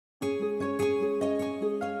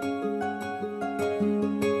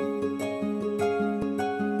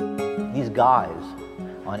guys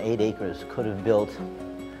on 8 acres could have built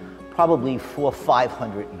probably 400 or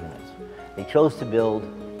 500 units. They chose to build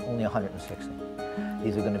only 160.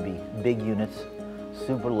 These are going to be big units,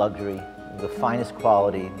 super luxury, the finest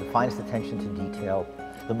quality, the finest attention to detail,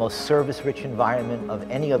 the most service-rich environment of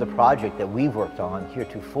any other project that we've worked on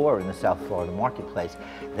heretofore in the South Florida marketplace,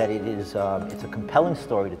 that it's a compelling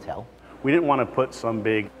story to tell. We didn't want to put some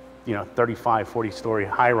big 35, 40-story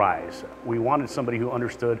high-rise. We wanted somebody who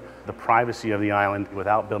understood the privacy of the island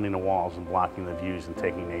without building the walls and blocking the views and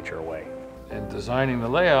taking nature away. In designing the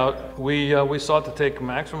layout, we sought to take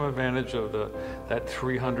maximum advantage of that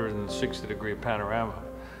 360-degree panorama,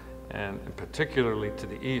 and particularly to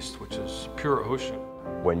the east, which is pure ocean.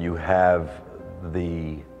 When you have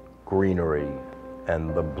the greenery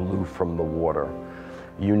and the blue from the water,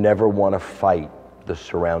 you never want to fight the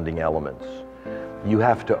surrounding elements. You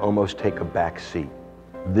have to almost take a back seat.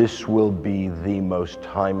 This will be the most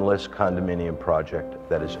timeless condominium project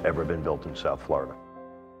that has ever been built in South Florida.